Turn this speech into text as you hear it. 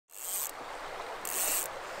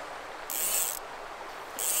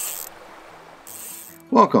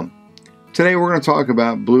Welcome. Today we're going to talk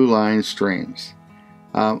about blue line streams.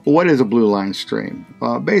 What is a blue line stream?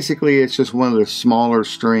 Basically, it's just one of the smaller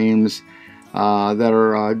streams that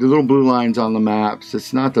are the little blue lines on the maps.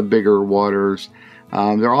 It's not the bigger waters.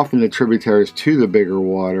 They're often the tributaries to the bigger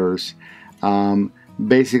waters.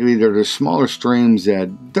 Basically, they're the smaller streams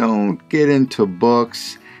that don't get into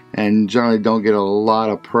books and generally don't get a lot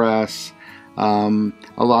of press.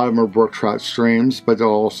 A lot of them are brook trout streams, but they'll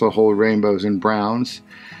also hold rainbows and browns.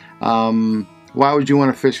 Why would you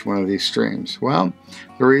want to fish one of these streams? Well,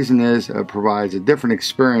 the reason is it provides a different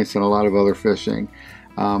experience than a lot of other fishing.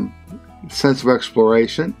 Sense of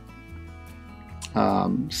exploration,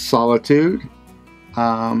 solitude,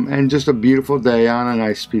 and just a beautiful day on a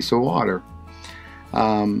nice piece of water.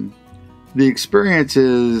 The experience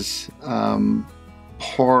is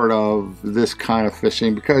part of this kind of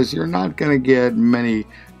fishing because you're not going to get many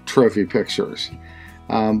trophy pictures,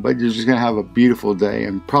 but you're just going to have a beautiful day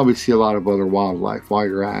and probably see a lot of other wildlife while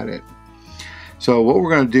you're at it. So what we're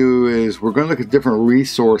going to do is we're going to look at different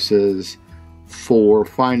resources for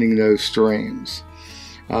finding those streams.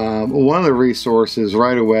 One of the resources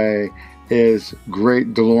right away is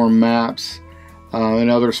great DeLorme maps and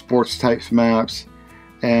other sports types maps,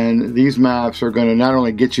 and these maps are going to not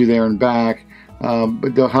only get you there and back,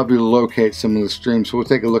 but they'll help you to locate some of the streams. So we'll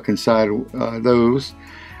take a look inside those.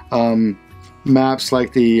 Maps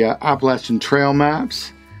like the Appalachian Trail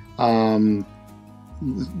maps. The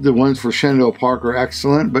ones for Shenandoah Park are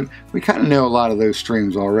excellent, but we kind of know a lot of those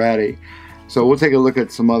streams already. So we'll take a look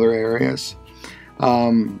at some other areas.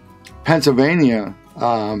 Pennsylvania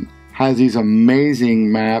has these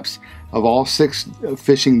amazing maps of all 6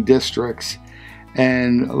 fishing districts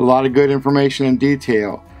and a lot of good information and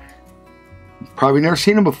detail. Probably never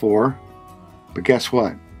seen them before, but guess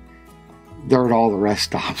what? They're at all the rest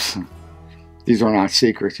stops. These are not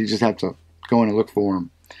secrets. You just have to go in and look for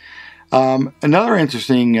them. Another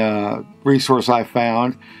interesting resource I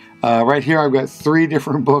found, right here I've got 3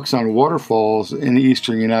 different books on waterfalls in the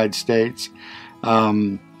eastern United States.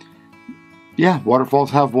 Yeah,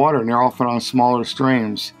 waterfalls have water and they're often on smaller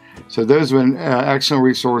streams. So those have been excellent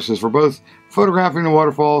resources for both photographing the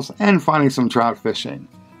waterfalls and finding some trout fishing.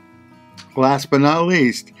 Last but not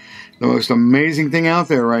least, the most amazing thing out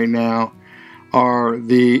there right now are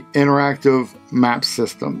the interactive map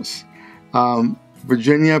systems.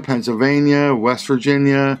 Virginia, Pennsylvania, West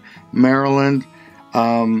Virginia, Maryland,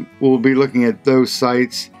 we'll be looking at those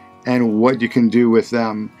sites and what you can do with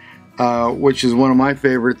them, which is one of my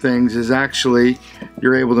favorite things. Is actually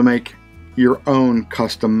you're able to make your own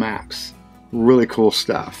custom maps. Really cool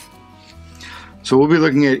stuff. So we'll be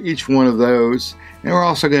looking at each one of those. And we're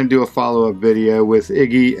also going to do a follow-up video with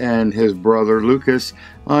Iggy and his brother Lucas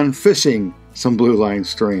on fishing some blue line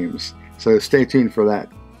streams. So stay tuned for that.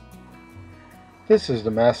 This is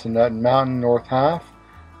the Massanutten Mountain North Half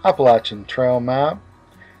Appalachian Trail map.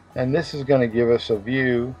 And this is going to give us a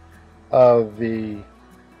view of the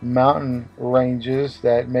mountain ranges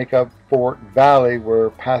that make up Fort Valley,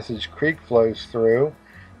 where Passage Creek flows through.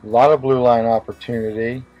 A lot of blue line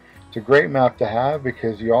opportunity. It's a great map to have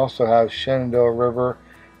because you also have Shenandoah River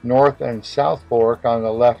North and South Fork on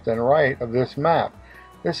the left and right of this map.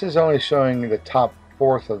 This is only showing the top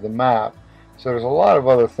 1/4 of the map, so there's a lot of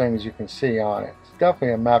other things you can see on it. It's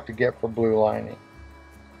definitely a map to get for blue lining.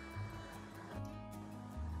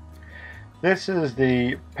 This is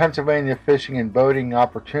the Pennsylvania Fishing and Boating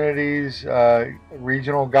Opportunities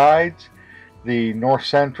regional guides. The North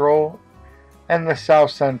Central and the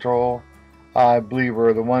South Central, I believe,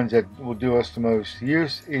 are the ones that will do us the most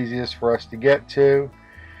use, easiest for us to get to.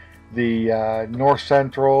 The North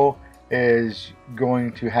Central is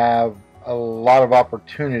going to have a lot of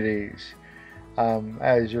opportunities,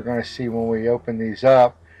 as you're going to see when we open these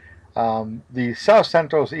up. The South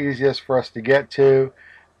Central is easiest for us to get to,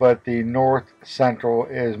 but the North Central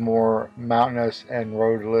is more mountainous and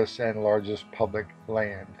roadless and largest public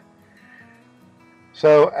land.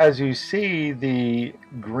 So as you see, the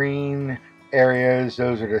green areas,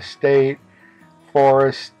 those are the state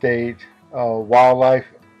forest, state wildlife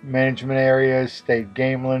management areas, state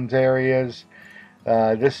game lands areas.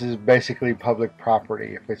 This is basically public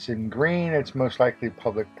property. If it's in green, it's most likely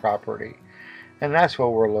public property, and that's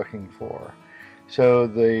what we're looking for. So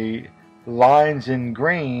the lines in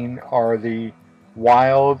green are the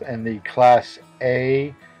wild and the Class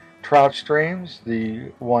A trout streams.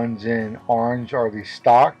 The ones in orange are the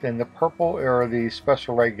stocked, and the purple are the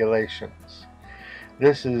special regulations.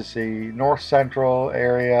 This is the North Central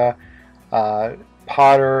area.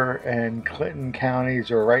 Potter and Clinton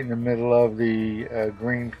counties are right in the middle of the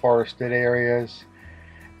green forested areas,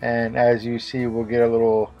 and as you see, we'll get a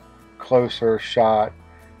little closer shot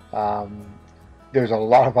Um, there's a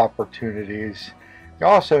lot of opportunities. You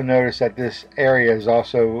also notice that this area is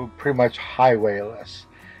also pretty much highwayless,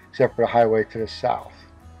 except for the highway to the south.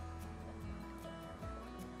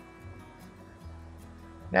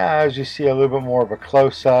 Now, as you see a little bit more of a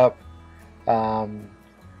close-up, um,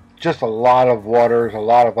 just a lot of waters, a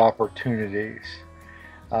lot of opportunities.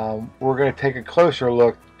 We're going to take a closer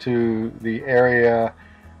look to the area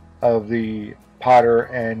of the Potter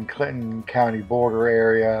and Clinton County border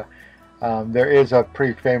area. There is a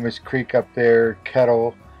pretty famous creek up there,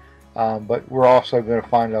 Kettle, but we're also going to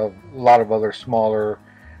find a lot of other smaller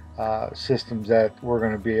systems that we're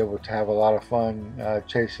going to be able to have a lot of fun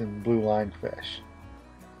chasing blue line fish.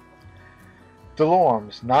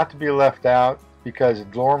 DeLormes, not to be left out, because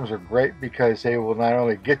DeLormes are great because they will not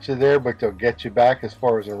only get you there, but they'll get you back as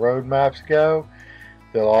far as the road maps go.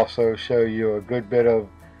 They'll also show you a good bit of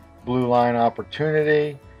blue line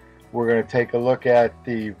opportunity. We're going to take a look at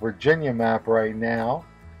the Virginia map right now.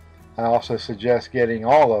 I also suggest getting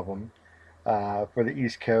all of them for the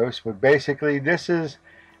East Coast, but basically this is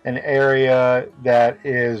an area that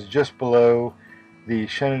is just below the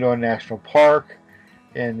Shenandoah National Park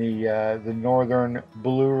in the northern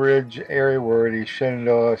Blue Ridge area, where the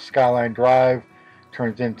Shenandoah Skyline Drive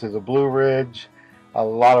turns into the Blue Ridge. A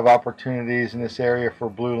lot of opportunities in this area for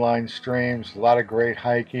blue line streams, a lot of great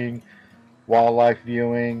hiking, wildlife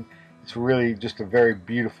viewing. It's really just a very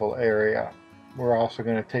beautiful area. We're also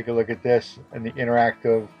going to take a look at this in the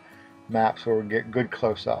interactive map so we get good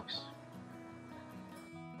close-ups.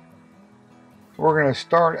 We're going to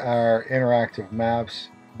start our interactive maps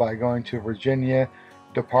by going to Virginia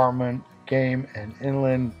Department Game and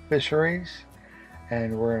Inland Fisheries,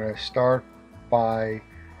 and we're going to start by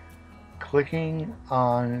clicking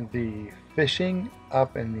on the fishing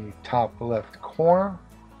up in the top left corner,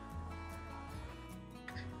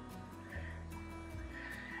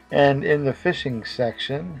 and in the fishing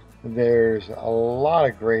section there's a lot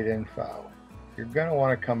of great info. You're going to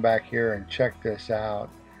want to come back here and check this out,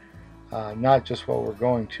 not just what we're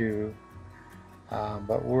going to,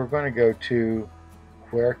 but we're going to go to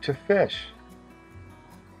where to fish,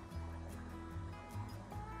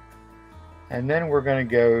 and then we're going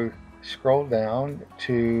to go scroll down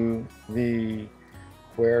to the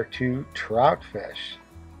where to trout fish.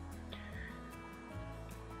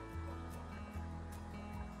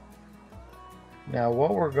 Now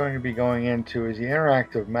what we're going to be going into is the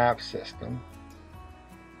interactive map system.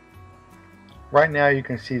 Right now you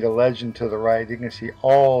can see the legend to the right. You can see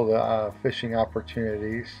all the fishing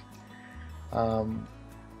opportunities.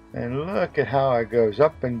 And look at how it goes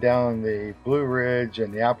up and down the Blue Ridge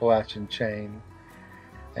and the Appalachian chain.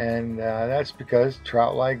 And that's because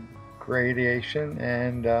trout like gradation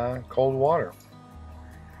and cold water.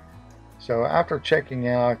 So after checking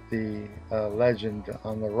out the legend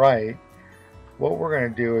on the right, what we're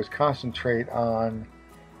going to do is concentrate on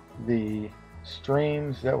the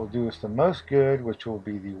streams that will do us the most good, which will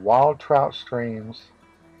be the wild trout streams.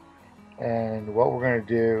 And what we're going to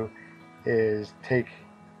do is take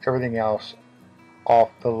everything else off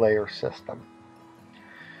the layer system.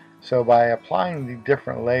 So by applying the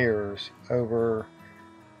different layers over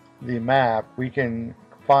the map, we can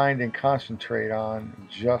find and concentrate on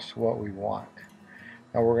just what we want.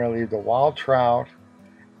 Now we're going to leave the wild trout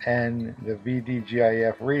and the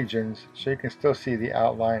VDGIF regions so you can still see the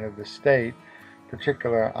outline of the state,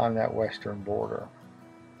 particularly on that western border.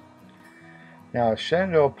 Now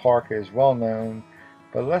Shenandoah Park is well known,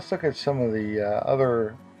 but let's look at some of the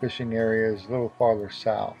other fishing areas a little farther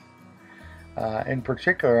south. In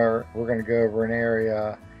particular, we're going to go over an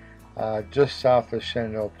area just south of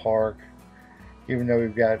Shenandoah Park. Even though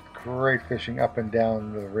we've got great fishing up and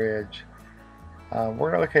down the ridge,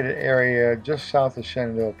 we're going to look at an area just south of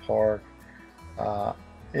Shenandoah Park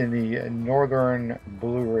in the northern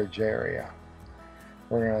Blue Ridge area.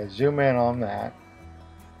 We're going to zoom in on that.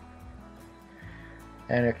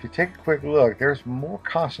 And if you take a quick look, there's more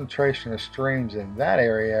concentration of streams in that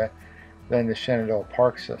area than the Shenandoah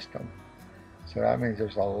Park system. So that means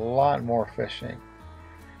there's a lot more fishing.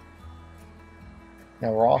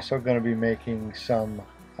 Now we're also going to be making some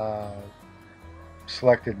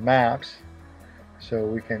selected maps so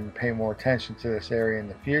we can pay more attention to this area in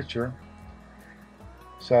the future.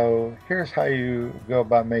 So here's how you go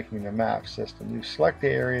about making the map system. You select the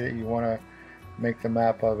area that you want to make the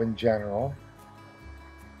map of in general.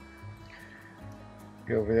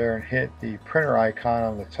 Go over there and hit the printer icon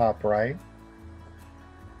on the top right.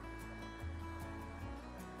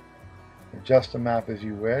 Adjust the map as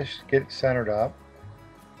you wish. Get it centered up.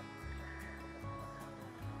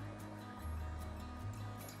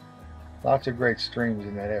 Lots of great streams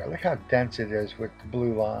in that area. Look how dense it is with the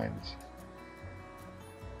blue lines.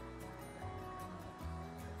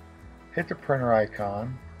 Hit the printer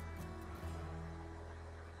icon.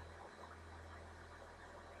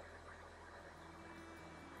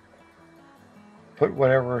 Put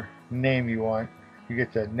whatever name you want. You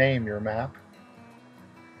get to name your map.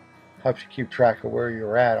 Helps you keep track of where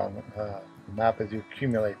you're at on the map as you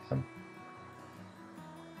accumulate them.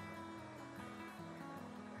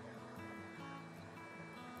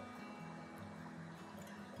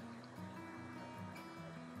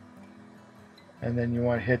 And then you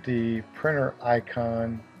want to hit the printer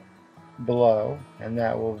icon below, and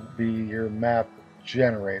that will be your map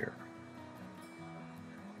generator.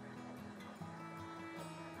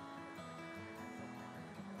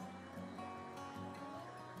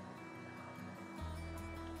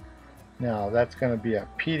 Now that's going to be a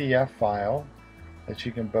PDF file that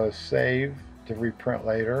you can both save to reprint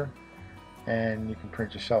later, and you can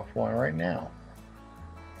print yourself one right now.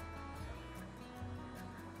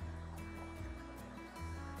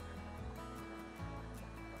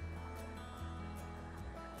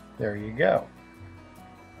 There you go.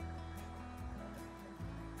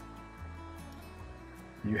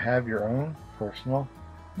 You have your own personal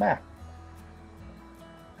map.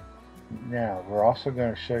 Now we're also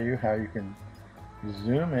going to show you how you can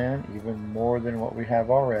zoom in even more than what we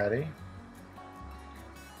have already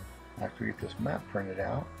after we get this map printed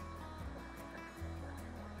out.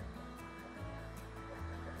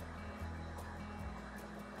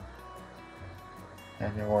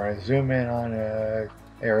 And then we're going to zoom in on an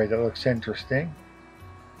area that looks interesting.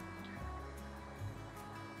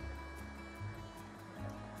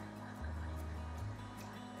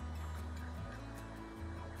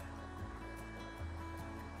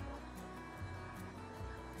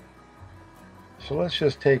 So let's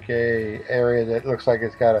just take an area that looks like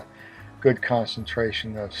it's got a good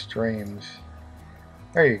concentration of streams.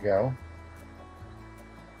 There you go.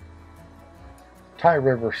 Thai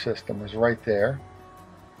River system is right there.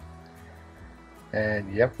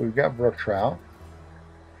 And yep, we've got brook trout.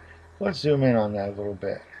 Let's zoom in on that a little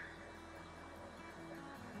bit.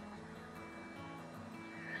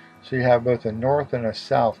 So you have both a north and a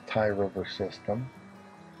south Thai River system.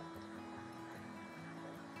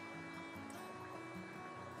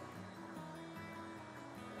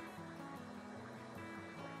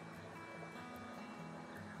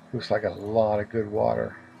 Looks like a lot of good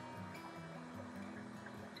water.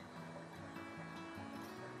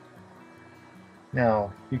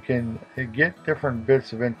 Now, you can get different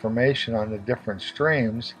bits of information on the different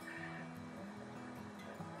streams.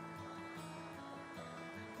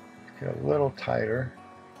 Get a little tighter.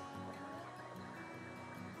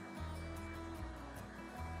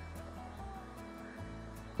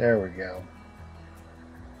 There we go.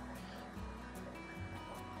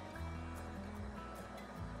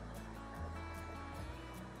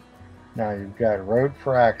 Now you've got road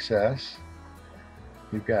for access.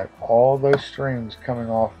 You've got all those streams coming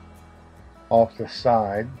off the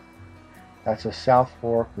side. That's a South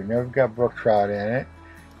Fork. We know we've got brook trout in it.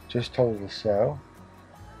 Just told us so.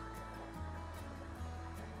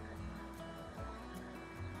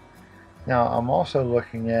 Now I'm also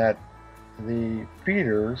looking at the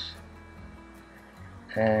feeders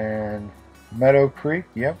and Meadow Creek.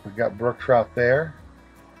 Yep, we've got brook trout there.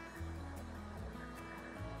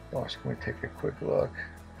 Gosh, can we take a quick look?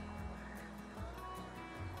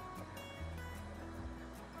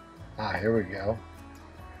 Ah, here we go.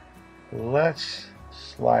 Let's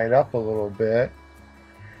slide up a little bit.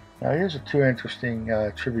 Now here's the two interesting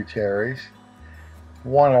tributaries.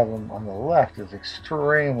 One of them on the left is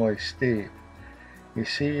extremely steep. You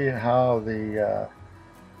see how the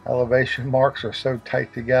elevation marks are so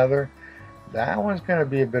tight together? That one's going to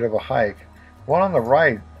be a bit of a hike. One on the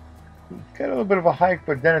right, got a little bit of a hike,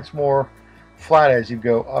 but then it's more flat as you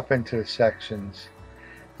go up into the sections.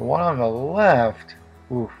 The one on the left,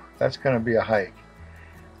 oof, that's going to be a hike,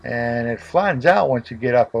 and it flattens out once you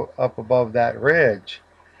get up above that ridge,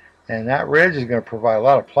 and that ridge is going to provide a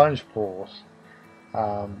lot of plunge pools,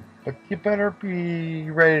 but you better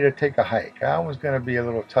be ready to take a hike. That one's going to be a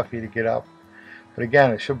little toughy to get up, but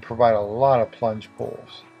again, it should provide a lot of plunge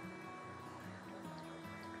pools.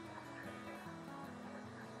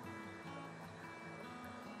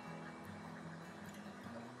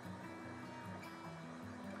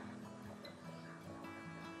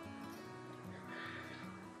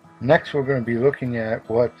 Next, we're going to be looking at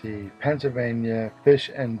what the Pennsylvania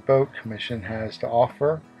Fish and Boat Commission has to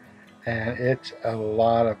offer, and it's a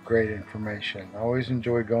lot of great information. I always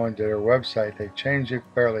enjoy going to their website. They change it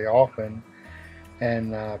fairly often,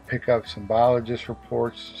 and pick up some biologist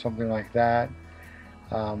reports, something like that.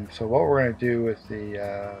 So what we're going to do with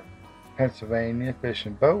the Pennsylvania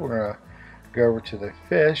fishing boat, we're going to go over to the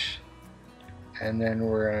fish, and then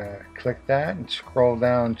we're going to click that and scroll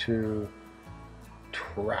down to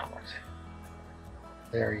trout.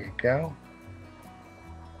 There you go.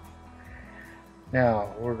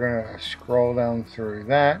 Now we're going to scroll down through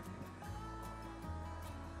that.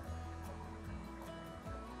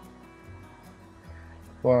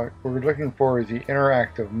 What we're looking for is the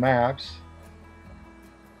interactive maps.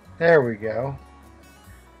 There we go.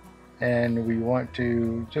 And we want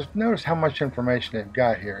to just notice how much information they've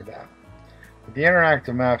got here though. But the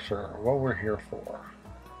interactive maps are what we're here for.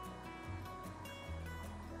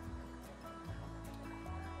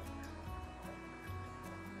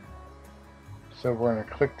 So we're going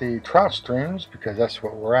to click the trout streams because that's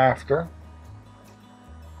what we're after.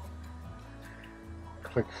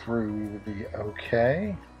 Click through the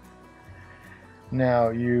OK. Now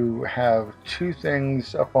you have two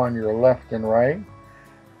things up on your left and right.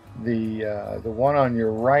 The one on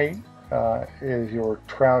your right is your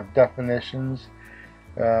trout definitions,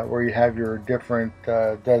 where you have your different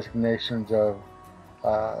designations of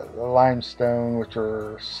limestone, which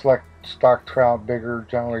are select stock trout, bigger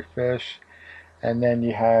generally fish, and then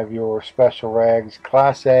you have your special regs.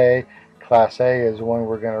 Class A. Class A is one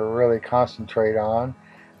we're going to really concentrate on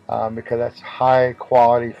because that's high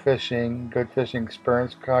quality fishing, good fishing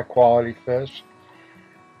experience, high quality fish.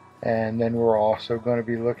 And then we're also going to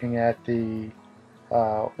be looking at the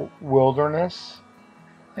wilderness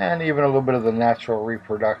and even a little bit of the natural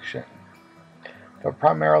reproduction. But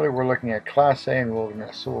primarily we're looking at Class A and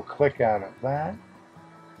wilderness, so we'll click out of that.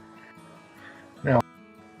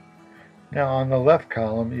 Now on the left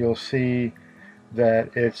column you'll see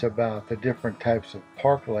that it's about the different types of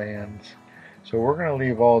parklands. So we're going to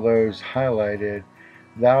leave all those highlighted.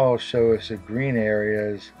 That'll show us the green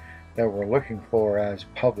areas that we're looking for as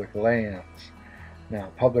public lands.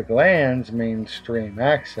 Now public lands means stream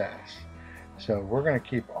access, so we're going to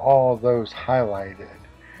keep all those highlighted.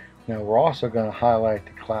 Now we're also going to highlight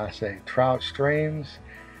the Class A trout streams,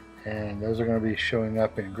 and those are going to be showing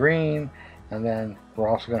up in green, and then we're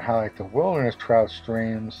also going to highlight the wilderness trout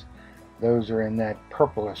streams. Those are in that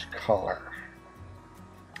purplish color.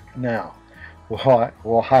 Now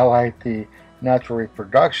we'll highlight the natural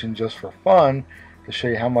reproduction just for fun, to show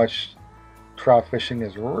you how much trout fishing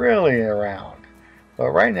is really around.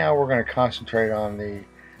 But right now we're going to concentrate on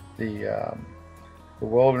the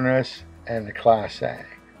wilderness and the Class A.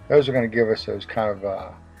 Those are going to give us those kind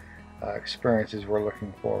of experiences we're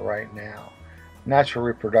looking for right now. Natural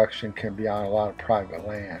reproduction can be on a lot of private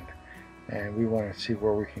land, and we want to see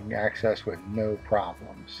where we can access with no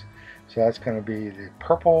problems. So that's going to be the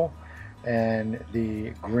purple and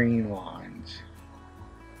the green lines.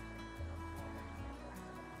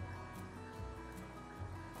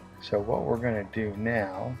 So what we're going to do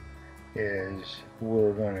now is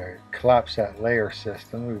we're going to collapse that layer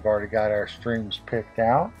system. We've already got our streams picked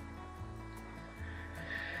out,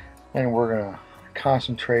 and we're going to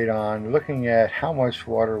concentrate on looking at how much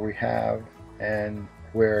water we have and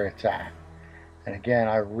where it's at. And again,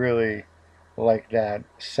 I really like that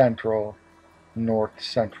central, north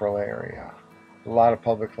central area. A lot of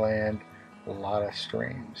public land, a lot of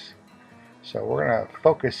streams. So we're going to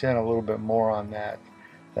focus in a little bit more on that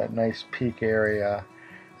nice peak area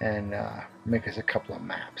and make us a couple of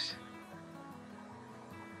maps.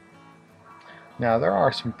 Now there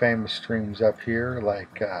are some famous streams up here,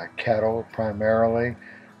 like Kettle primarily.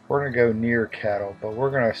 We're going to go near Kettle, but we're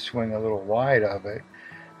going to swing a little wide of it,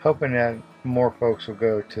 hoping that more folks will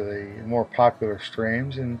go to the more popular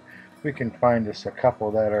streams, and we can find us a couple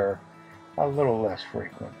that are a little less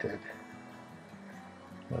frequented.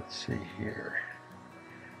 Let's see here.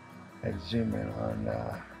 Let's zoom in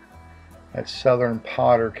on at southern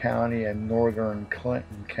Potter County and northern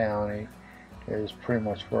Clinton County is pretty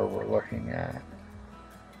much where we're looking at.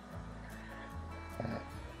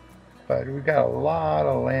 But we've got a lot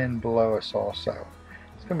of land below us also.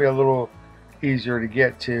 It's going to be a little easier to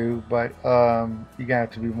get to, but you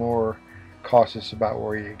got to be more cautious about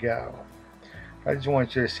where you go. I just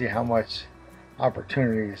want you to see how much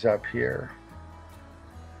opportunity is up here.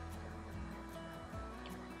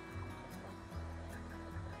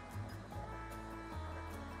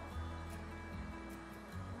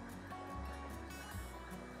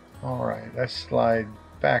 Alright, let's slide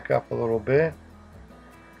back up a little bit.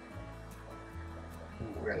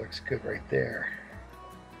 Ooh, that looks good right there.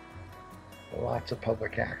 Lots of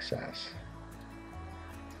public access.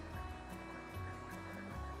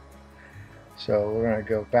 So we're going to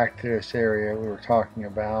go back to this area we were talking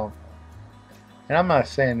about, And I'm not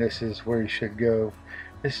saying this is where you should go.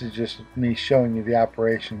 This is just me showing you the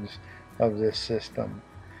operations of this system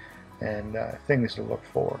and things to look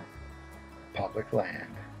for. Public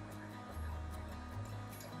land.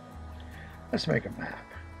 Let's make a map.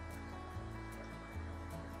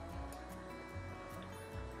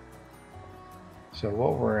 So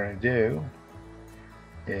what we're going to do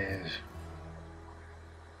is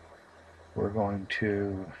we're going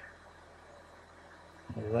to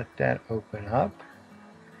let that open up.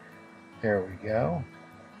 There we go.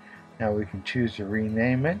 Now we can choose to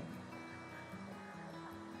rename it.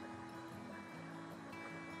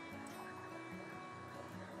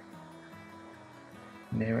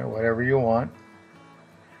 Name it whatever you want.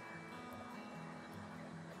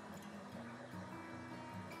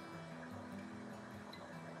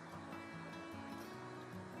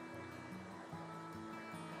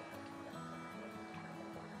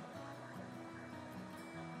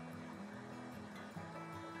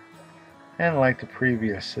 And like the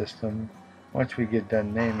previous system, once we get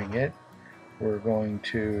done naming it, we're going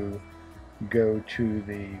to go to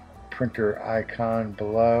the printer icon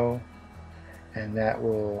below, and that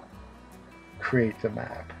will create the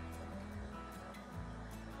map.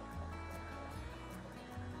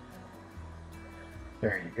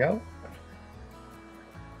 There you go.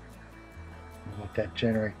 Let that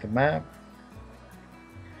generate the map.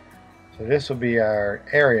 So this will be our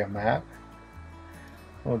area map.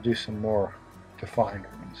 We'll do some more defined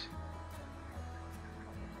ones.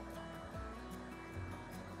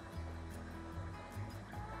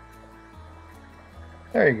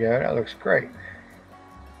 There you go, that looks great.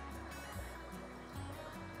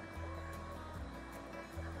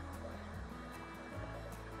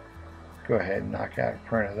 Go ahead and knock out a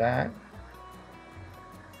print of that.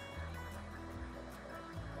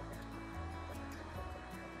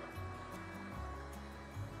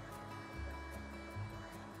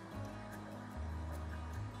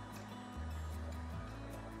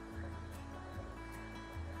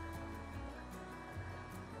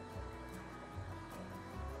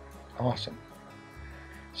 Awesome.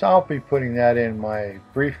 So I'll be putting that in my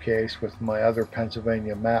briefcase with my other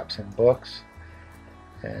Pennsylvania maps and books.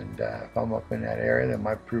 And if I'm up in that area, that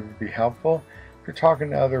might prove to be helpful. If you're talking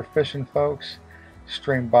to other fishing folks,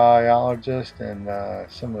 stream biologists, and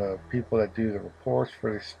some of the people that do the reports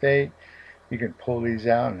for the state, you can pull these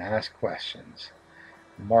out and ask questions.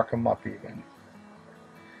 Mark them up even.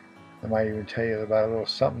 I might even tell you about a little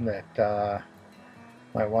something that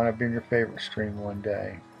might want to be in your favorite stream one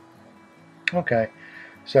day. Okay,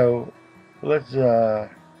 so let's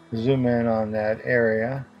zoom in on that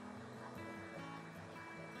area.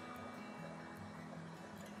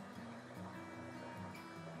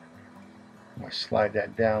 I'm going to slide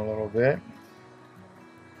that down a little bit.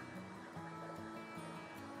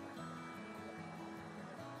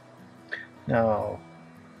 Now,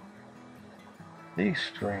 these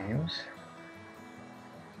streams,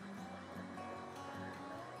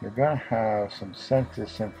 you're going to have some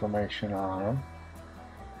census information on them.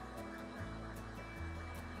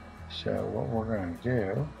 So what we're going to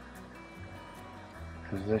do,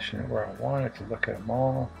 position it where I want it to look at them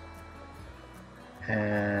all.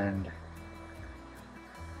 And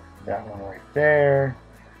that one right there,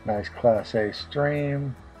 nice Class A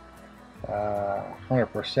stream,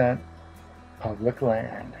 100% public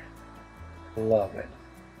land. Love it.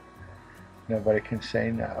 Nobody can say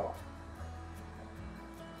no.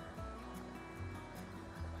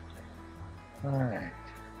 Alright.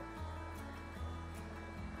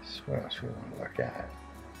 So what else we want to look at?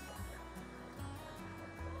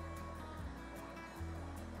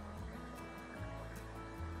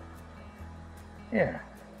 Yeah.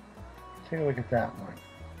 Take a look at that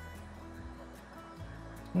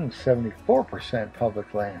one. 74%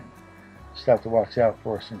 public land. Just have to watch out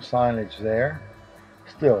for some signage there.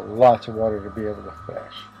 Still lots of water to be able to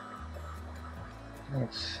fish.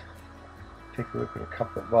 Let's take a look at a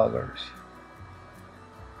couple of others.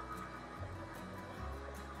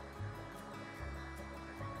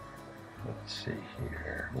 Let's see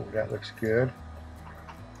here. Oh, that looks good.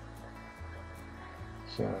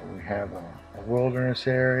 So we have a wilderness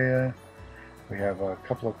area. We have a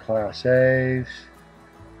couple of Class A's.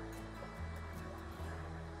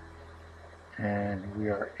 And we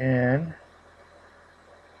are in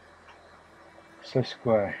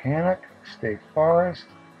Susquehannock State Forest,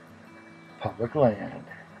 public land.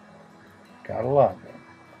 Gotta love it.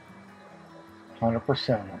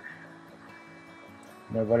 100%.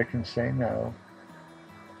 Nobody can say no.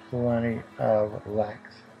 Plenty of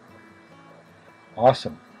length.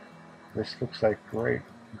 Awesome. This looks like great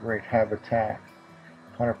habitat.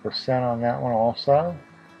 100% on that one also.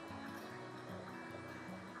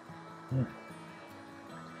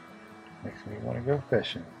 Makes me want to go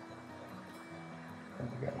fishing. What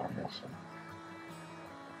we got on this one?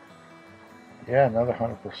 Yeah, another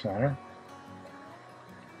 100%er.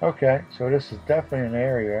 Okay, so this is definitely an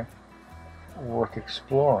area worth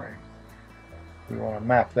exploring. We want to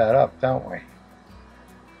map that up, don't we?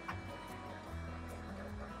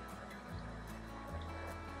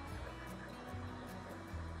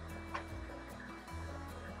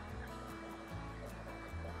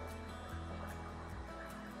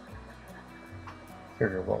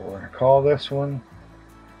 Figure what we're going to call this one.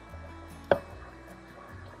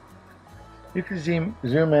 You can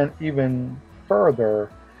zoom in even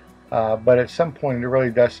further, but at some point it really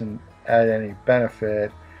doesn't add any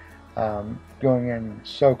benefit. Going in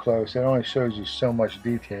so close, it only shows you so much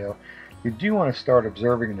detail. You do want to start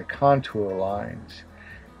observing the contour lines.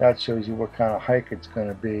 That shows you what kind of hike it's going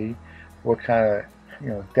to be, what kind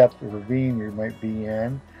of depth of ravine you might be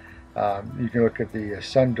in. You can look at the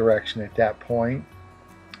sun direction at that point.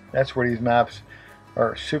 That's where these maps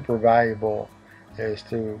are super valuable, is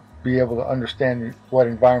to be able to understand what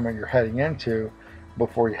environment you're heading into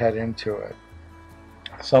before you head into it.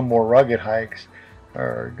 Some more rugged hikes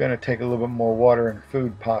are going to take a little bit more water and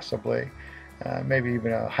food, possibly, maybe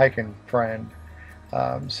even a hiking friend.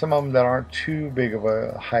 Some of them that aren't too big of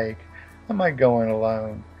a hike, I might go in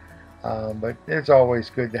alone, but it's always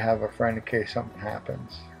good to have a friend in case something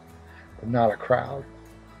happens, but not a crowd.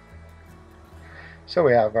 So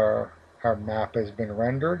we have our map has been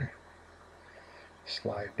rendered.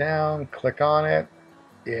 Slide down, click on it.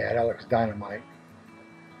 Yeah, that looks dynamite.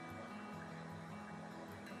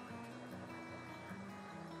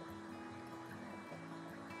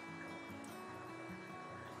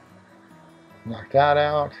 Knock that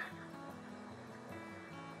out.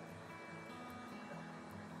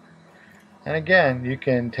 And again, you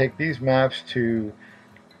can take these maps to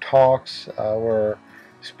talks where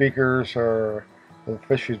speakers or the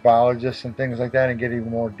fisheries biologists and things like that, and get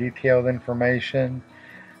even more detailed information.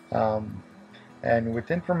 And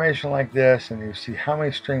with information like this, and you see how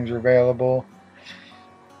many streams are available.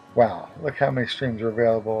 Wow, look how many streams are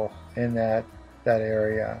available in that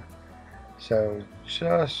area. So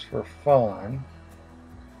just for fun,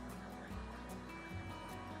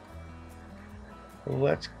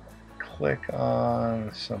 let's click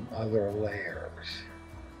on some other layers.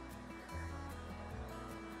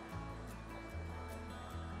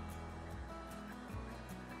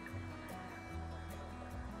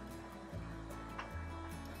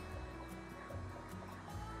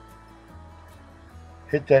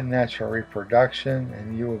 Hit that natural reproduction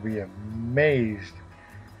and you will be amazed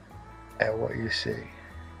at what you see.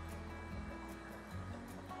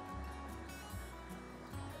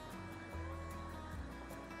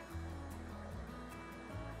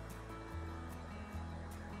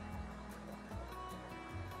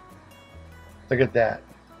 Look at that.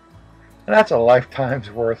 And that's a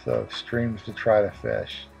lifetime's worth of streams to try to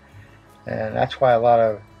fish. And that's why a lot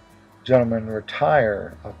of gentlemen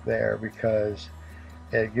retire up there, because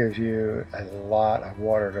it gives you a lot of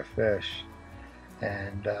water to fish.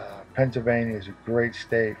 And Pennsylvania is a great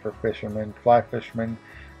state for fishermen, fly fishermen,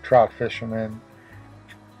 trout fishermen.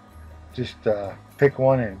 Just pick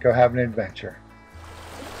one and go have an adventure.